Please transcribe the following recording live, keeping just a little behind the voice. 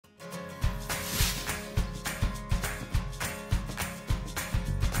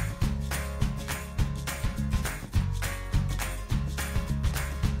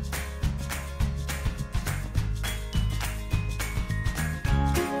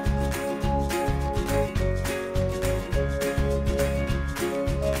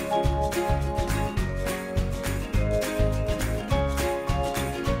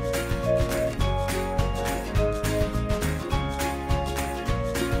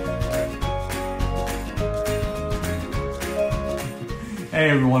Hey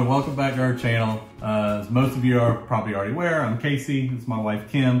everyone, welcome back to our channel. As most of you are probably already aware, I'm Casey, this is my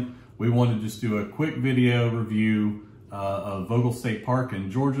wife Kim. We wanted to just do a quick video review of Vogel State Park in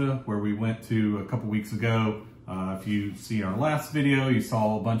Georgia, where we went to a couple weeks ago. If you see our last video, you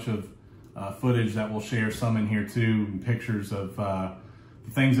saw a bunch of footage that we'll share some in here too, and pictures of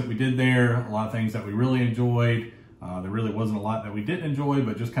the things that we did there, a lot of things that we really enjoyed. There really wasn't a lot that we didn't enjoy,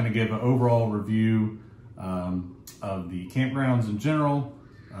 but just kind of give an overall review of the campgrounds in general,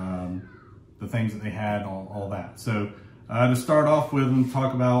 the things that they had, all that. So to start off with and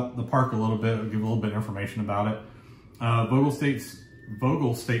talk about the park a little bit, I'll give a little bit of information about it. Vogel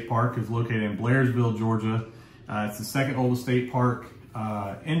State Park is located in Blairsville, Georgia. It's the second oldest state park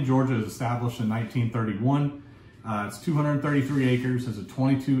in Georgia. It was established in 1931. It's 233 acres. There's a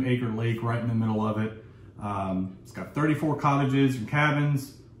 22-acre lake right in the middle of it. It's got 34 cottages and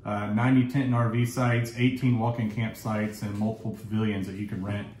cabins, 90 tent and RV sites, 18 walk-in campsites, and multiple pavilions that you can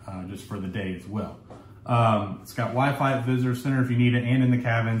rent just for the day as well. It's got Wi-Fi at the visitor center if you need it, and in the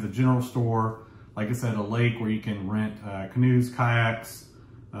cabins, a general store, like I said, a lake where you can rent canoes, kayaks,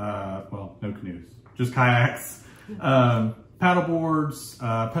 well, no canoes, just kayaks, paddle boards,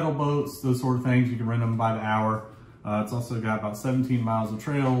 pedal boats, those sort of things. You can rent them by the hour. It's also got about 17 miles of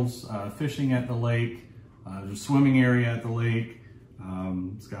trails, fishing at the lake, there's a swimming area at the lake.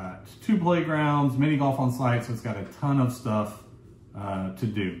 It's got 2 playgrounds, mini golf on site, so it's got a ton of stuff to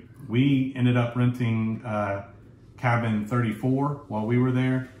do. We ended up renting cabin 34 while we were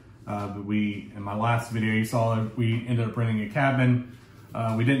there. But in my last video you saw, we ended up renting a cabin.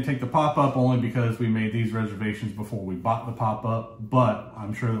 We didn't take the pop-up only because we made these reservations before we bought the pop-up, but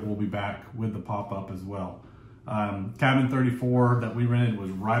I'm sure that we'll be back with the pop-up as well. Cabin 34 that we rented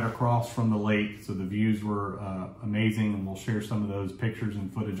was right across from the lake, so the views were amazing, and we'll share some of those pictures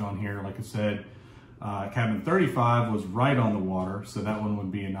and footage on here. Like I said, cabin 35 was right on the water, so that one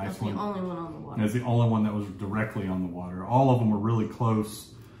would be a nice one. That's the only one on the water. That's the only one that was directly on the water. All of them were really close.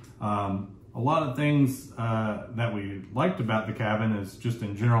 A lot of things that we liked about the cabin is just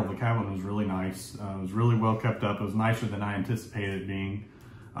in general, the cabin was really nice. It was really well kept up. It was nicer than I anticipated it being.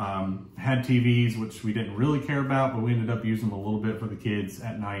 Had TVs, which we didn't really care about, but we ended up using them a little bit for the kids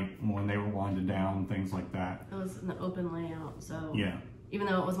at night when they were winding down, things like that. It was an open layout, so yeah. Even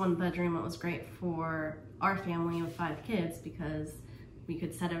though it was 1 bedroom, it was great for our family with 5 kids because we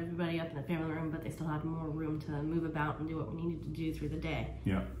could set everybody up in the family room, but they still had more room to move about and do what we needed to do through the day.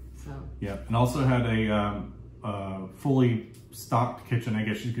 Yeah. So. Yeah, and also had a fully stocked kitchen, I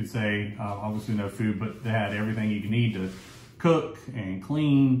guess you could say. Obviously no food, but they had everything you need to cook and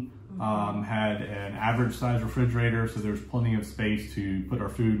clean. Had an average size refrigerator, so there's plenty of space to put our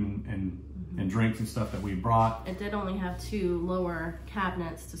food and drinks and stuff that we brought. It did only have 2 lower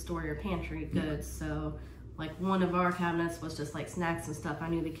cabinets to store your pantry goods, so like one of our cabinets was just like snacks and stuff I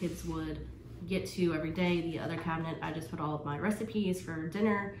knew the kids would get to every day. The other cabinet, I just put all of my recipes for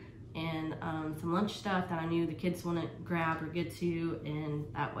dinner and some lunch stuff that I knew the kids wouldn't grab or get to, and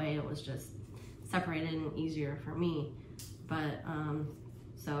that way it was just separated and easier for me. But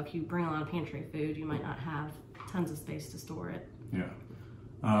so if you bring a lot of pantry food, you might not have tons of space to store it. Yeah.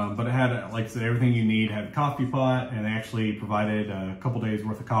 But it had, like I said, everything you need. It had a coffee pot, and they actually provided a couple days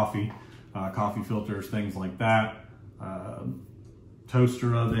worth of coffee, coffee filters, things like that,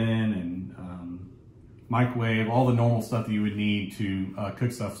 toaster oven, and microwave, all the normal stuff that you would need to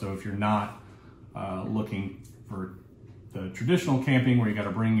cook stuff. So if you're not looking for the traditional camping where you got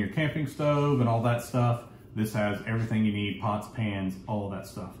to bring your camping stove and all that stuff, this has everything you need: pots, pans, all of that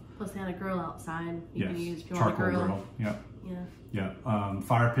stuff. Plus they had a grill outside you can use if you want to grill. Charcoal grill. Yep. Yeah. Yeah.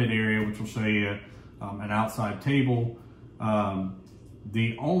 Fire pit area, which will show you an outside table.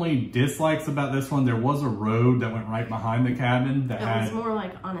 The only dislikes about this one, there was a road that went right behind the cabin that it was more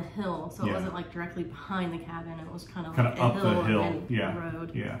like on a hill, so it wasn't like directly behind the cabin. It was kind of like up the hill, and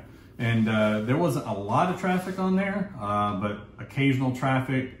road. Yeah. And there wasn't a lot of traffic on there, but occasional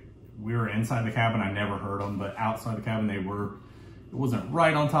traffic. We were inside the cabin, I never heard them, but outside the cabin it wasn't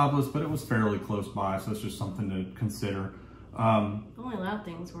right on top of us, but it was fairly close by, so it's just something to consider. The only loud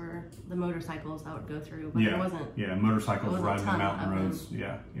things were the motorcycles that would go through, but there wasn't. Yeah, motorcycles riding the mountain roads.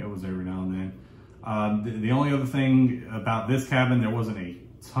 Yeah, it was every now and then. The only other thing about this cabin, there wasn't a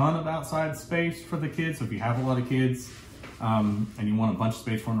ton of outside space for the kids. So if you have a lot of kids and you want a bunch of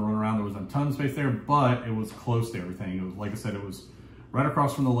space for them to run around, there wasn't a ton of space there, but it was close to everything. It was, like I said, it was right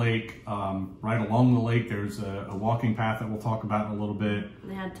across from the lake, right along the lake. There's a walking path that we'll talk about in a little bit.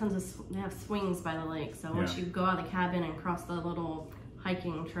 They had they have swings by the lake. So once you go out of the cabin and cross the little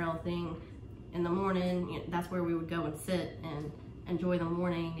hiking trail thing in the morning, that's where we would go and sit and enjoy the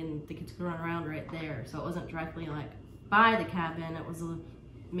morning, and the kids could run around right there. So it wasn't directly like by the cabin, it was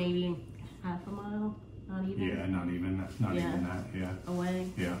maybe half a mile, not even. Yeah, not even that. Yeah. Away.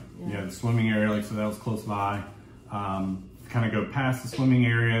 Yeah. The swimming area, like so, that was close by. Kind of go past the swimming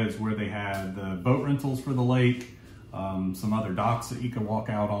area is where they had the boat rentals for the lake, some other docks that you could walk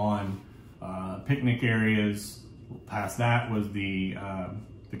out on, picnic areas. Past that was the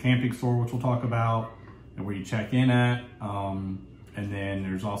camping store, which we'll talk about, and where you check in at. And then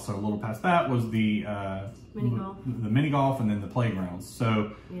there's also a little past that was the mini golf, and then the playgrounds.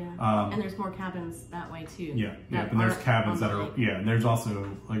 So and there's more cabins that way too. And there's cabins that are and there's also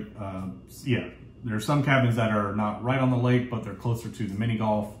like there's some cabins that are not right on the lake, but they're closer to the mini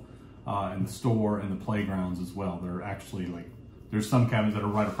golf and the store and the playgrounds as well. They're actually like there's some cabins that are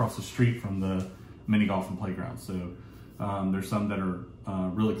right across the street from the mini golf and playground. So there's some that are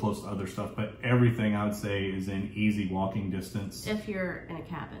really close to other stuff, but everything I would say is in easy walking distance. If you're in a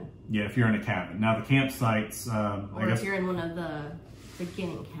cabin. Yeah, if you're in a cabin. Now the campsites, or if you're in one of the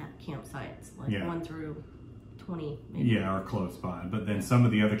beginning campsites, like 1 through 20 maybe. Yeah, or close by. But then some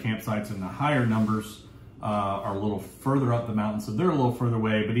of the other campsites in the higher numbers are a little further up the mountain, so they're a little further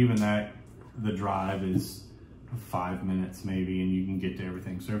away, but even that, the drive is 5 minutes maybe, and you can get to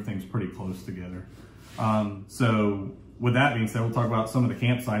everything. So everything's pretty close together. So with that being said, we'll talk about some of the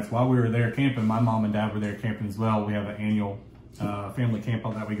campsites. While we were there camping, my mom and dad were there camping as well. We have an annual family camp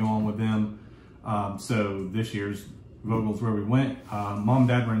out that we go on with them. So this year's Vogel's where we went. Mom and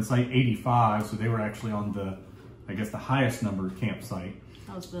dad were in site 85, so they were actually on the, I guess, the highest numbered campsite.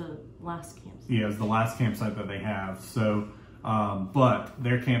 That was the last campsite. Yeah, it was the last campsite that they have. So, but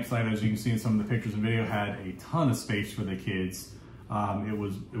their campsite, as you can see in some of the pictures and video, had a ton of space for the kids. It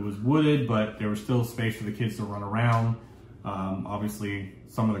was wooded, but there was still space for the kids to run around. Obviously,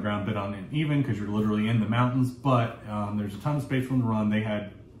 some of the ground bit uneven because you're literally in the mountains, but there's a ton of space for them to run. They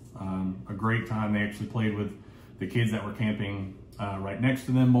had a great time. They actually played with the kids that were camping right next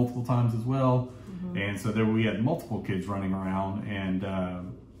to them multiple times as well. And so there we had multiple kids running around,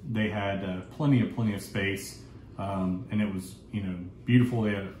 and they had plenty of space. And it was, beautiful.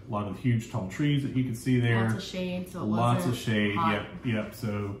 They had a lot of huge tall trees that you could see there. Lots of shade, so it lots of shade. Hot. Yep.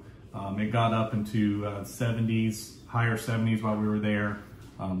 So it got up into 70s, higher 70s while we were there,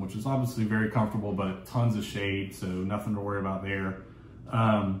 which is obviously very comfortable, but tons of shade, so nothing to worry about there.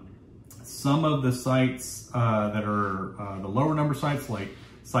 Some of the sites that are the lower number sites, like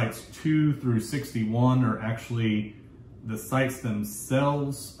sites 2 through 61, are actually the sites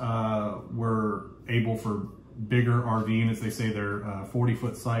themselves were able for bigger RV units. They say they're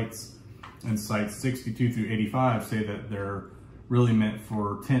 40-foot sites, and sites 62 through 85 say that they're really meant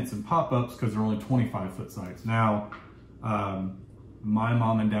for tents and pop-ups because they're only 25-foot sites. Now, my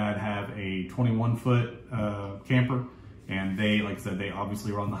mom and dad have a 21-foot camper, and they, like I said, they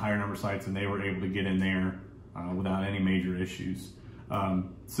obviously were on the higher number sites, and they were able to get in there without any major issues.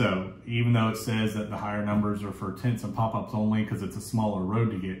 So even though it says that the higher numbers are for tents and pop-ups only because it's a smaller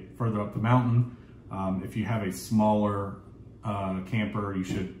road to get further up the mountain, if you have a smaller camper, you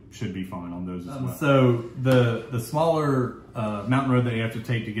should be fine on those as well. So the smaller mountain road that you have to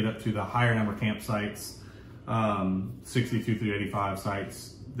take to get up to the higher number campsites, 62 through 85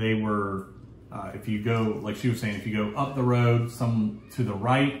 sites, they were, if you go, like she was saying, if you go up the road, some to the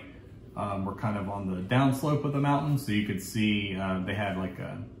right, we're kind of on the downslope of the mountain, so you could see they had like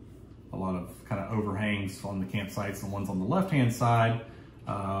a lot of kind of overhangs on the campsites. The ones on the left-hand side,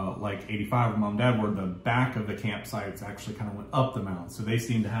 like 85 where mom and dad were, the back of the campsites actually kind of went up the mountain, so they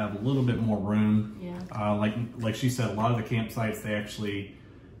seem to have a little bit more room. Yeah. Like she said, a lot of the campsites they actually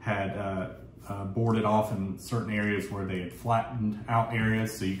had boarded off in certain areas where they had flattened out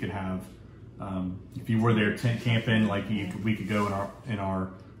areas, so you could have, if you were there tent camping, like we could go in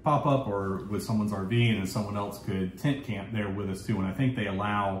our pop-up or with someone's RV, and then someone else could tent camp there with us too. And I think they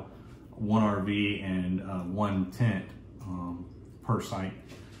allow one RV and one tent per site.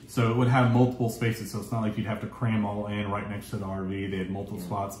 So it would have multiple spaces, so it's not like you'd have to cram all in right next to the RV. They had multiple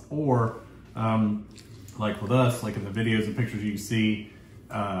spots. Or like with us, like in the videos and pictures you see,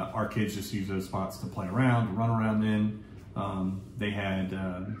 our kids just use those spots to play around, to run around in. They had,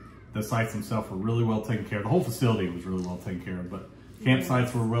 the sites themselves were really well taken care of. The whole facility was really well taken care of, but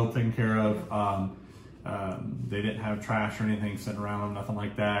campsites were well taken care of. They didn't have trash or anything sitting around them, nothing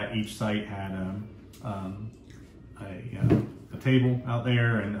like that. Each site had a table out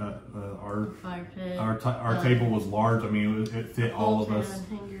there, and our fire pit. Our table was large. I mean, it fit all of us.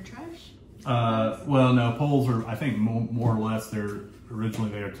 Hang your trash? Well, no, poles are, I think, more or less, they're originally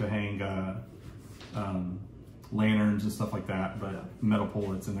there to hang lanterns and stuff like that, but metal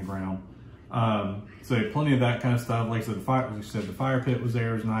pole that's in the ground. So plenty of that kind of stuff. Like I said, the fire pit was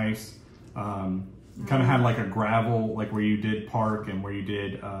there, it was nice. kind of had like a gravel, like where you did park and where you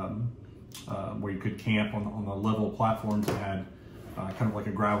did, where you could camp on the level platforms. It had kind of like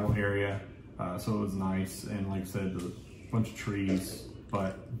a gravel area, so it was nice. And like I said, a bunch of trees,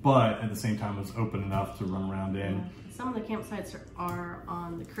 but at the same time it was open enough to run around in. Yeah. Some of the campsites are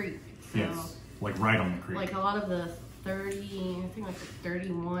on the creek. So yes, like right on the creek. Like a lot of the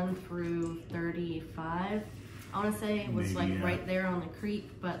 31 through 35, I want to say was maybe, like right there on the creek,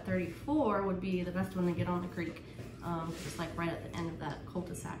 but 34 would be the best one to get on the creek. It's like right at the end of that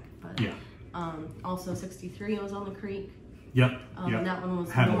cul-de-sac. But yeah. Also 63 was on the creek. Yep. That one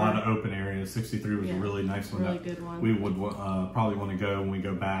was had a lot of open areas. 63 was a really nice one. Really good one. We would probably want to go when we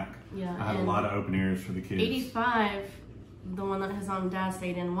go back. Yeah. I had a lot of open areas for the kids. 85, the one that his mom and dad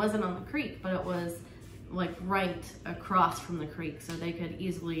stayed in, wasn't on the creek, but it was like right across from the creek, so they could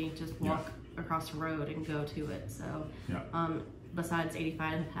easily just walk across the road and go to it. So besides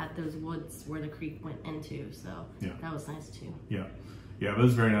 85, had those woods where the creek went into, so that was nice too. Yeah, it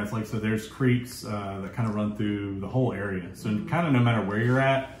was very nice. Like, so there's creeks that kind of run through the whole area. So kind of no matter where you're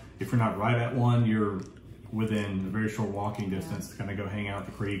at, if you're not right at one, you're within a very short walking distance to kind of go hang out at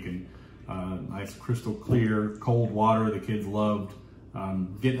the creek. And nice crystal clear, cold water. The kids loved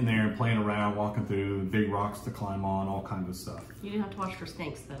getting in there and playing around, walking through, big rocks to climb on, all kinds of stuff. You didn't have to watch for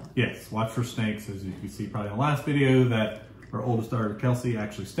snakes though. Yes, watch for snakes. As you can see probably in the last video, that our oldest daughter, Kelsey,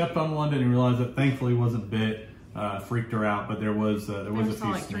 actually stepped on one, didn't realize it. Thankfully wasn't bit. Freaked her out, but there was a few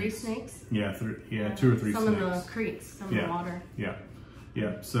like snakes. 3 snakes? Yeah, 2 or 3 snakes. Some in the creeks, some in the water. Yeah.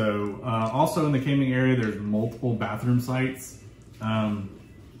 So also in the camping area, there's multiple bathroom sites.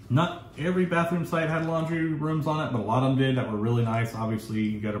 Not every bathroom site had laundry rooms on it, but a lot of them did that were really nice. Obviously,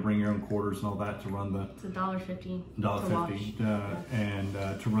 you got to bring your own quarters and all that to run the. It's $1.50. $1.50 and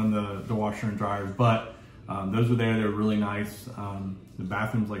to run the washer and dryers. But those were there. They were really nice. The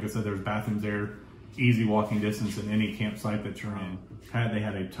bathrooms, like I said, there's bathrooms there. Easy walking distance in any campsite that you're in. They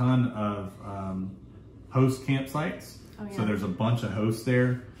had a ton of host campsites. So there's a bunch of hosts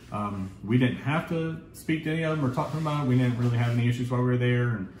there. We didn't have to speak to any of them or talk to them about it. We didn't really have any issues while we were there,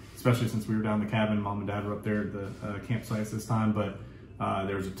 and especially since we were down in the cabin. Mom and Dad were up there at the campsites this time, but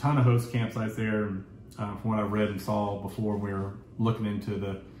there was a ton of host campsites there. From what I read and saw before we were looking into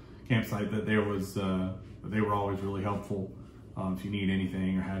the campsite, that there was they were always really helpful. If you need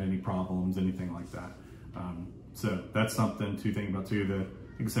anything or had any problems, anything like that. So that's something to think about too.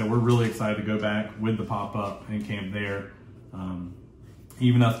 Like I said, we're really excited to go back with the pop-up and camp there.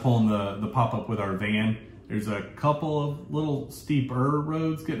 Even us pulling the pop-up with our van, there's a couple of little steeper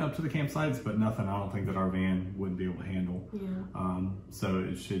roads getting up to the campsites, but nothing I don't think that our van wouldn't be able to handle. So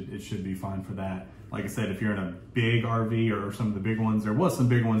it should be fine for that. Like I said, if you're in a big RV or some of the big ones, there was some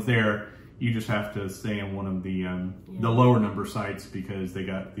big ones there. You just have to stay in one of the lower number sites because they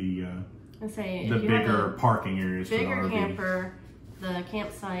got the bigger parking areas for the RV. Bigger camper, the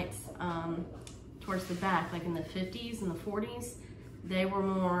campsites towards the back, like in the 50s and the 40s, they were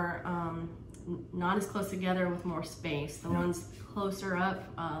more not as close together with more space. The ones closer up,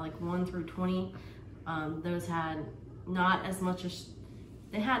 like 1 through 20, those had not as much as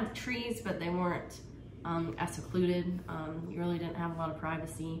they had trees, but they weren't as secluded. You really didn't have a lot of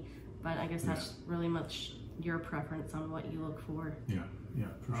privacy. But I guess that's really much your preference on what you look for. Yeah,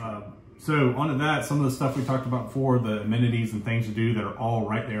 for sure. So onto that, some of the stuff we talked about before, the amenities and things to do that are all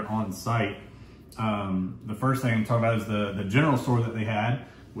right there on site. The first thing I'm talking about is the general store that they had,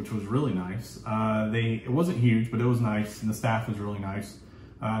 which was really nice. It wasn't huge, but it was nice, and the staff was really nice.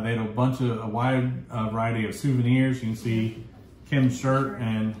 They had a wide variety of souvenirs. You can see Kim's shirt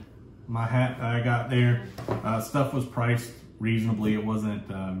and my hat that I got there. Stuff was priced reasonably. It wasn't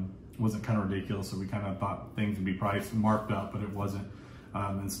kind of ridiculous, so we kind of thought things would be priced marked up, but it wasn't.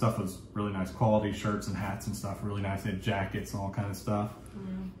 And stuff was really nice quality, shirts and hats and stuff, really nice. They had jackets and all kind of stuff.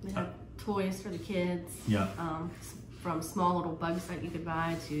 They had toys for the kids. From small little bugs that you could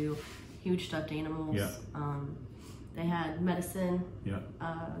buy to huge stuffed animals. They had medicine.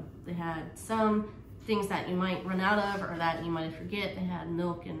 They had some things that you might run out of or that you might forget. They had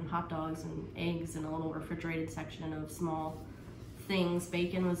milk and hot dogs and eggs and a little refrigerated section of small things.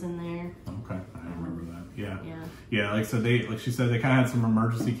 Bacon was in there. Okay, I remember that. Yeah. Like I said, like she said, they kind of had some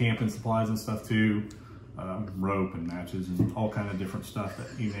emergency camping supplies and stuff too, rope and matches and all kind of different stuff that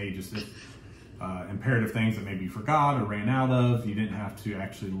you may just imperative things that maybe you forgot or ran out of. You didn't have to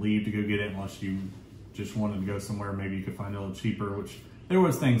actually leave to go get it unless you just wanted to go somewhere. Maybe you could find it a little cheaper, which there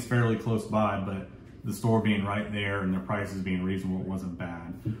was things fairly close by, but the store being right there and their prices being reasonable, it wasn't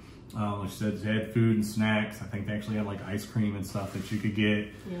bad. Like she said, they had food and snacks. I think they actually had like ice cream and stuff that you could get.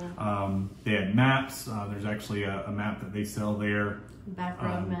 Yeah. They had maps. There's actually a map that they sell there. Back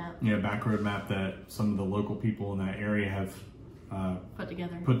road map. Yeah, back road map that some of the local people in that area have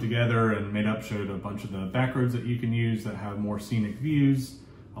put together and made up. Showed a bunch of the back roads that you can use that have more scenic views,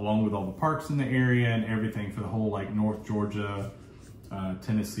 along with all the parks in the area and everything for the whole like North Georgia,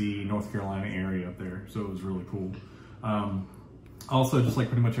 Tennessee, North Carolina area up there. So it was really cool. Also, just like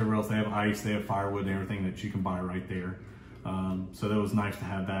pretty much everywhere else, they have ice, they have firewood and everything that you can buy right there. So that was nice to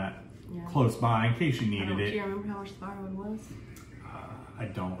have that close by in case you needed it. Do you remember how much the firewood was? I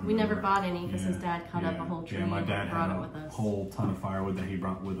don't remember. We never bought any because his dad cut up a whole tree my dad and brought had it with us. Whole ton of firewood that he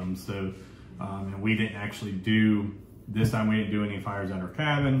brought with him. So, and we didn't actually this time we didn't do any fires at our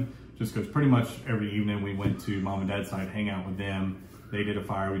cabin, just because pretty much every evening we went to mom and dad's side, hang out with them. They did a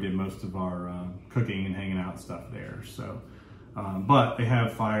fire, we did most of our cooking and hanging out stuff there. So, but they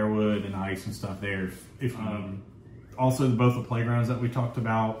have firewood and ice and stuff there. Also, both the playgrounds that we talked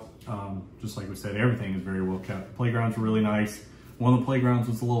about, just like we said, everything is very well kept. The playgrounds were really nice. One of the playgrounds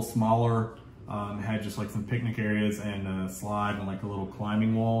was a little smaller. It had just like some picnic areas and a slide and like a little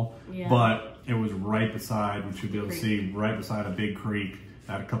climbing wall. Yeah. But it was right beside, which you'll be able to see, right beside a big creek.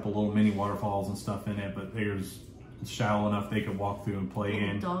 It had a couple little mini waterfalls and stuff in it, but there's shallow enough they could walk through and play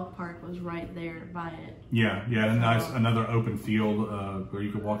in. The dog park was right there by it. Yeah, and another open field where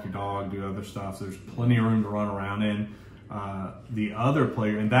you could walk your dog, do other stuff. So there's plenty of room to run around in. The other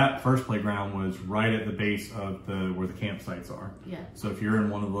that first playground was right at the base of where the campsites are. Yeah. So if you're in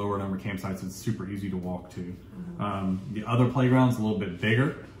one of the lower number campsites, it's super easy to walk to. Mm-hmm. The other playground's a little bit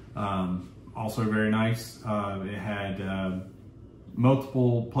bigger, also very nice. It had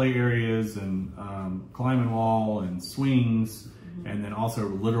multiple play areas and climbing wall and swings, mm-hmm. and then also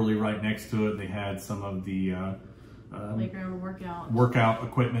literally right next to it, they had some of the playground workout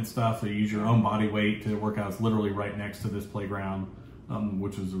equipment stuff. They use your own body weight to work out. It's literally right next to this playground,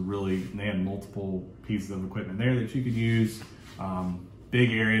 which was they had multiple pieces of equipment there that you could use.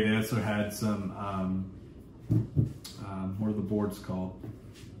 Big area. They also had some, what are the boards called?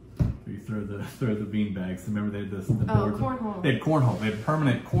 You throw the bean bags. Remember they had the boards? Cornhole. They had cornhole. They had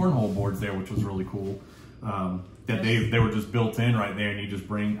permanent cornhole boards there, which was really cool. That they were just built in right there, and you just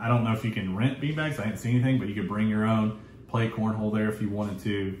bring. I don't know if you can rent bean bags. I didn't see anything, but you could bring your own. Play cornhole there if you wanted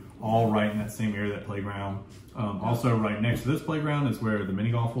to. All right in that same area, that playground. Also, right next to this playground is where the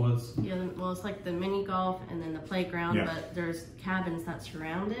mini golf was. Yeah, well, it's like the mini golf and then the playground, but there's cabins that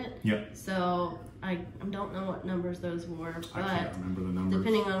surround it. Yep. So I don't know what numbers those were, but I can't remember the numbers.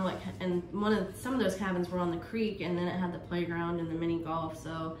 Depending on what, and some of those cabins were on the creek, and then it had the playground and the mini golf.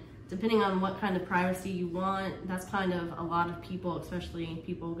 So depending on what kind of privacy you want, that's kind of a lot of people, especially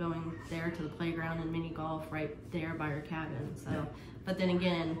people going there to the playground and mini golf right there by your cabin. So, yeah. But then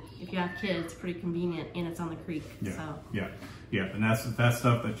again, if you have kids, it's pretty convenient, and it's on the creek. Yeah. So. Yeah, and that's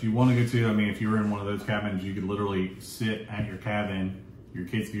stuff that you want to go to. I mean, if you were in one of those cabins, you could literally sit at your cabin. Your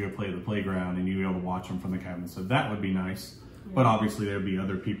kids could go play at the playground, and you'd be able to watch them from the cabin. So that would be nice. Yeah. But obviously, there'd be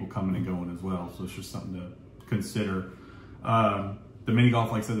other people coming and going as well. So it's just something to consider. The mini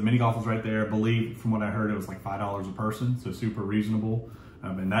golf, like I said, the mini golf was right there. I believe, from what I heard, it was like $5 a person, so super reasonable.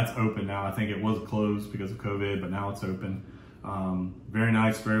 And that's open now. I think it was closed because of COVID, but now it's open. Very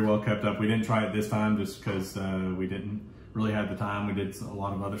nice, very well kept up. We didn't try it this time just because we didn't really have the time. We did a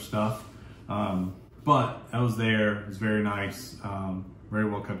lot of other stuff. But I was there. It was very nice, very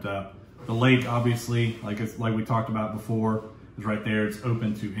well kept up. The lake, obviously, like we talked about before, is right there. It's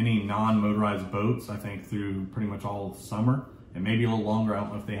open to any non-motorized boats, I think, through pretty much all of summer. And maybe a little longer. I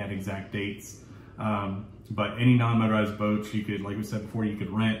don't know if they had exact dates. But any non-motorized boats, you could, like we said before, you could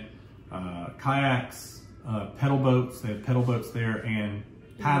rent kayaks, pedal boats. They have pedal boats there, and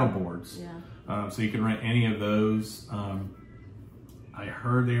paddle boards. Yeah. So you can rent any of those. I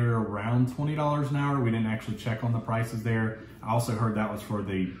heard they were around $20 an hour. We didn't actually check on the prices there. I also heard that was for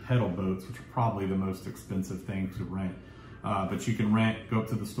the pedal boats, which are probably the most expensive thing to rent. But you can rent, go up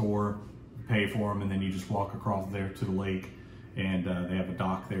to the store, pay for them, and then you just walk across there to the lake. And they have a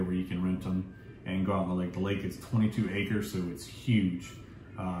dock there where you can rent them and go out in the lake. The lake is 22 acres, so it's huge.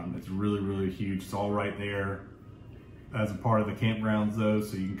 It's really, really huge. It's all right there as a part of the campgrounds, though,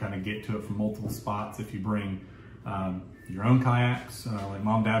 so you can kind of get to it from multiple spots if you bring your own kayaks. Like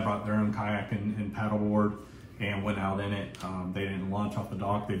Mom and Dad brought their own kayak and paddleboard and went out in it. They didn't launch off the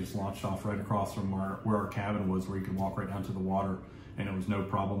dock. They just launched off right across from where our cabin was, where you could walk right down to the water, and it was no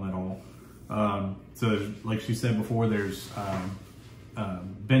problem at all. So like she said before, there's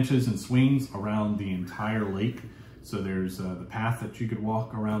benches and swings around the entire lake. So there's the path that you could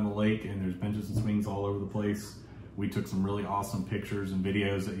walk around the lake, and there's benches and swings all over the place. We took some really awesome pictures and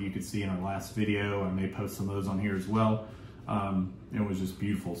videos that you could see in our last video. I may post some of those on here as well. It was just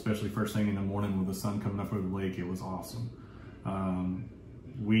beautiful, especially first thing in the morning with the sun coming up over the lake. It was awesome.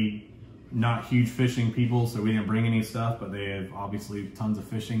 We not huge fishing people, so we didn't bring any stuff, but they have obviously tons of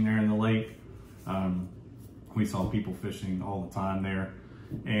fishing there in the lake. We saw people fishing all the time there.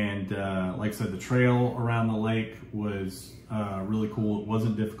 And like I said, the trail around the lake was really cool. It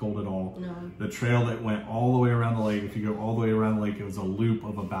wasn't difficult at all. No. The trail that went all the way around the lake, if you go all the way around the lake, it was a loop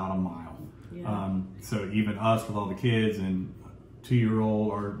of about a mile. Yeah. So even us with all the kids and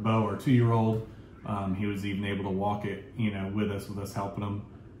 2-year-old or Bo, our 2-year-old, he was even able to walk it, you know, with us helping him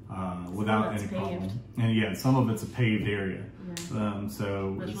without any problem. And yeah, some of it's a paved area. Yeah.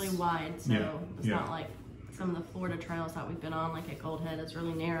 So it's really wide, so it's not like some of the Florida trails that we've been on, like at Gold Head, is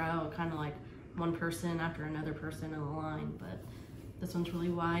really narrow, kind of like one person after another person in a line. But this one's really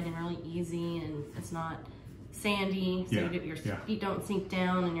wide and really easy, and it's not sandy, so your feet don't sink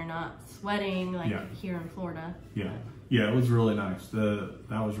down and you're not sweating like here in Florida. Yeah, it was really nice. That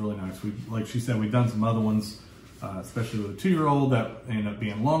was really nice. We, like she said, we've done some other ones, especially with a 2-year-old, that ended up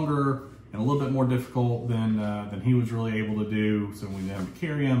being longer and a little bit more difficult than he was really able to do. So we had to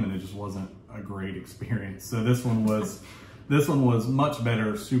carry him, and it just wasn't a great experience. So this one was much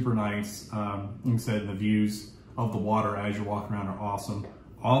better, super nice. Like I said, the views of the water as you're walking around are awesome.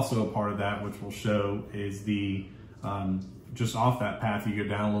 Also, a part of that, which we'll show, is the just off that path you go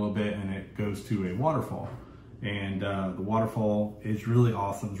down a little bit and it goes to a waterfall. And the waterfall is really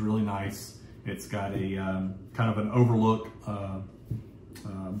awesome. It's really nice. It's got a kind of an overlook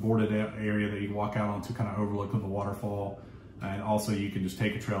boarded area that you can walk out onto, kind of overlooking the waterfall. And also you can just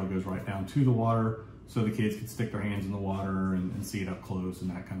take a trail that goes right down to the water, so the kids can stick their hands in the water and see it up close and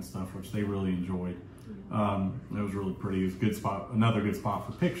that kind of stuff, which they really enjoyed. It was really pretty. It was a good spot, another good spot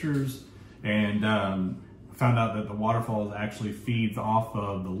for pictures. And found out that the waterfall actually feeds off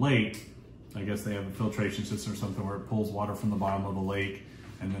of the lake. I guess they have a filtration system or something where it pulls water from the bottom of the lake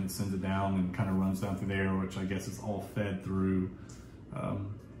and then it sends it down and kind of runs down through there, which I guess is all fed through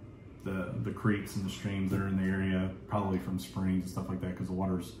the creeks and the streams that are in the area, probably from springs and stuff like that, because the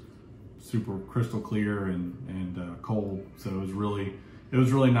water's super crystal clear and cold. So it was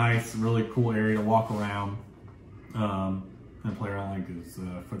really nice, really cool area to walk around and play around,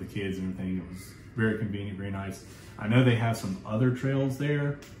 like for the kids and everything. It was very convenient, very nice. I know they have some other trails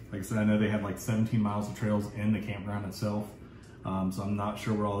there. Like I said, I know they have like 17 miles of trails in the campground itself. So I'm not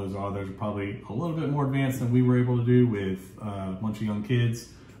sure where all those are. Those are probably a little bit more advanced than we were able to do with a bunch of young kids,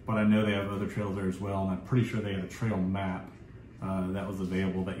 but I know they have other trails there as well. And I'm pretty sure they had a trail map that was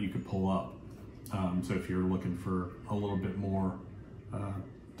available that you could pull up. So if you're looking for a little bit more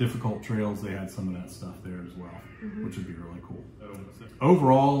difficult trails, they had some of that stuff there as well, which would be really cool.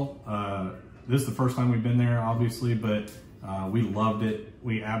 Overall, this is the first time we've been there, obviously, but we loved it.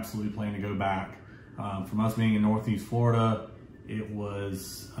 We absolutely plan to go back. From us being in Northeast Florida, it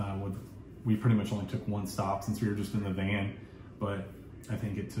was, we pretty much only took one stop since we were just in the van, but I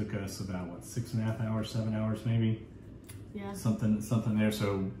think it took us about, what, 6.5 hours, 7 hours maybe? Yeah. Something there.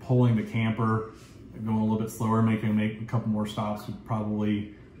 So pulling the camper, going a little bit slower, make a couple more stops would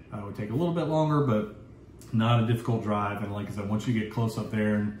probably would take a little bit longer, but not a difficult drive. And like I said, once you get close up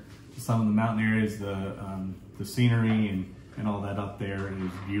there and to some of the mountain areas, the scenery and all that up there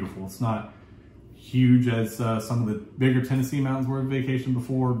is beautiful. It's not huge as some of the bigger Tennessee mountains were on vacation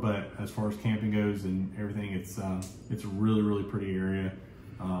before, but as far as camping goes and everything, it's a really, really pretty area.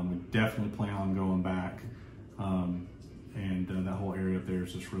 We definitely plan on going back. And that whole area up there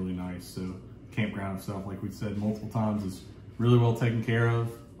is just really nice. So campground itself, like we've said multiple times, is really well taken care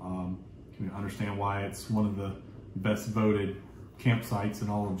of. You understand why it's one of the best voted campsites in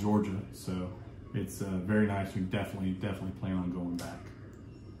all of Georgia. So it's very nice. We definitely plan on going back.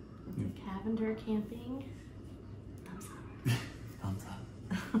 Cavender camping, thumbs up. Thumbs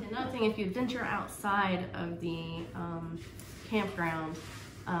up. Another thing, if you venture outside of the campground,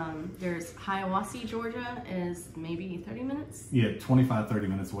 there's Hiawassee, Georgia, is maybe 30 minutes? Yeah, 25-30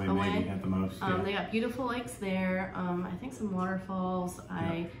 minutes away maybe at the most. Yeah. They got beautiful lakes there. I think some waterfalls.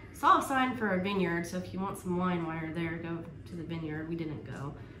 I saw a sign for a vineyard, so if you want some wine while you're there, go to the vineyard. We didn't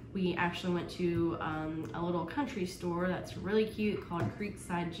go. We actually went to a little country store that's really cute called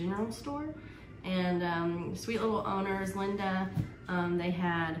Creekside General Store. And sweet little owners, Linda, they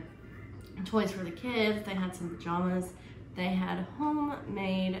had toys for the kids. They had some pajamas. They had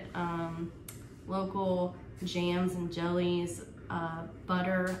homemade local jams and jellies,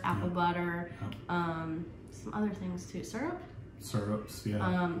 butter, apple butter, some other things too. Syrup? syrups,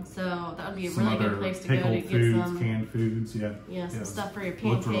 yeah. So that would be a Some really good other place to go to get foods, some canned foods, yeah. Yeah, some Yeah, stuff for your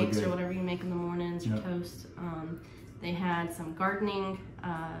looked really pancakes good. or whatever you make in the mornings, your toast. They had some gardening,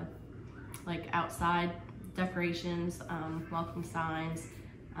 like outside decorations, welcome signs.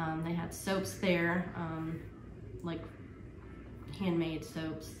 They had soaps there, like handmade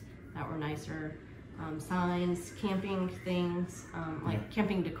soaps that were nicer. Signs, camping things, like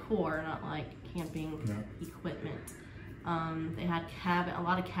camping decor, not like camping equipment. They had a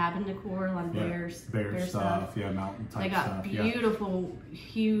lot of cabin decor, a lot of bear stuff. Yeah, mountain type stuff. They got beautiful,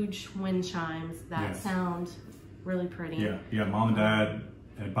 huge wind chimes that sound really pretty. Yeah. Mom and Dad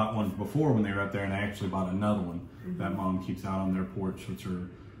had bought one before when they were up there, and I actually bought another one that Mom keeps out on their porch, which are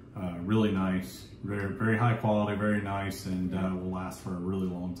really nice, very high quality, very nice, and will last for a really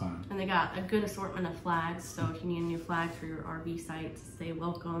long time. And they got a good assortment of flags, so if you need a new flag for your RV site to say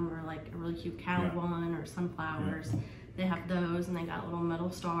welcome, or like a really cute cow one, or sunflowers, they have those. And they got little metal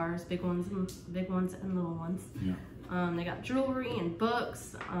stars, big ones and little ones. They got jewelry and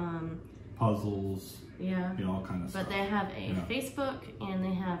books, puzzles, all kind of stuff. But they have a Facebook and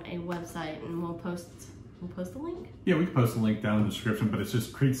they have a website, and we'll post a link. Yeah, we can post a link down in the description, but it's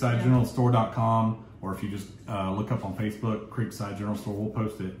just creeksidegeneralstore.com, or if you just look up on Facebook, Creekside General Store, we'll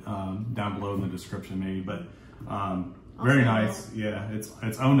post it down below in the description maybe. But very nice. Yeah,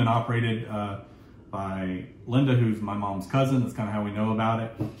 it's owned and operated by Linda, who's my mom's cousin. That's kind of how we know about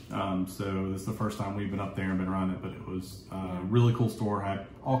it. So this is the first time we've been up there and been around it, but it was a really cool store, had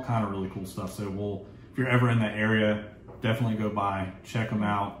all kind of really cool stuff. So if you're ever in that area, definitely go by, check them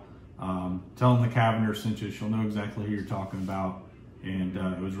out. Tell them the Cavender sent you. She'll know exactly who you're talking about. And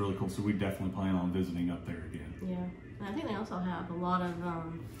it was really cool. So we definitely plan on visiting up there again. Yeah. And I think they also have a lot of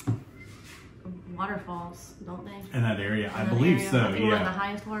waterfalls, don't they? In that area? I believe so, I think one of the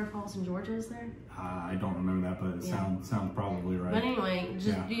highest waterfalls in Georgia is there. I don't remember that, but it sounds probably right. But anyway,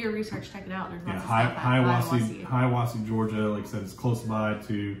 just do your research, check it out. There's lots of stuff Hiawassee, Georgia. Like I said, it's close by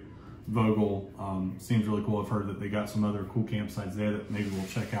to Vogel. Seems really cool. I've heard that they got some other cool campsites there that maybe we'll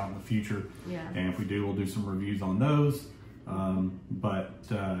check out in the future. And if we do, we'll do some reviews on those.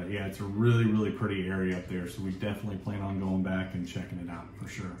 Yeah, it's a really pretty area up there, so we definitely plan on going back and checking it out for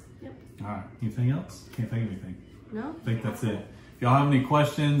sure. All right, anything else? Can't think of anything. No, I think that's it. If y'all have any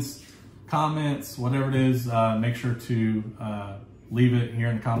questions, comments, whatever it is, make sure to leave it here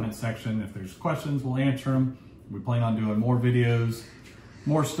in the comment section. If there's questions, we'll answer them. We plan on doing more videos,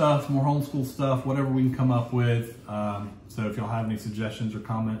 more stuff, more homeschool stuff, whatever we can come up with. So if y'all have any suggestions or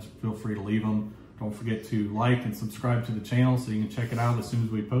comments, feel free to leave them. Don't forget to like and subscribe to the channel so you can check it out as soon as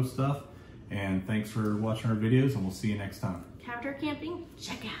we post stuff. And thanks for watching our videos, and we'll see you next time. Cavender camping,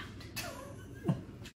 check out.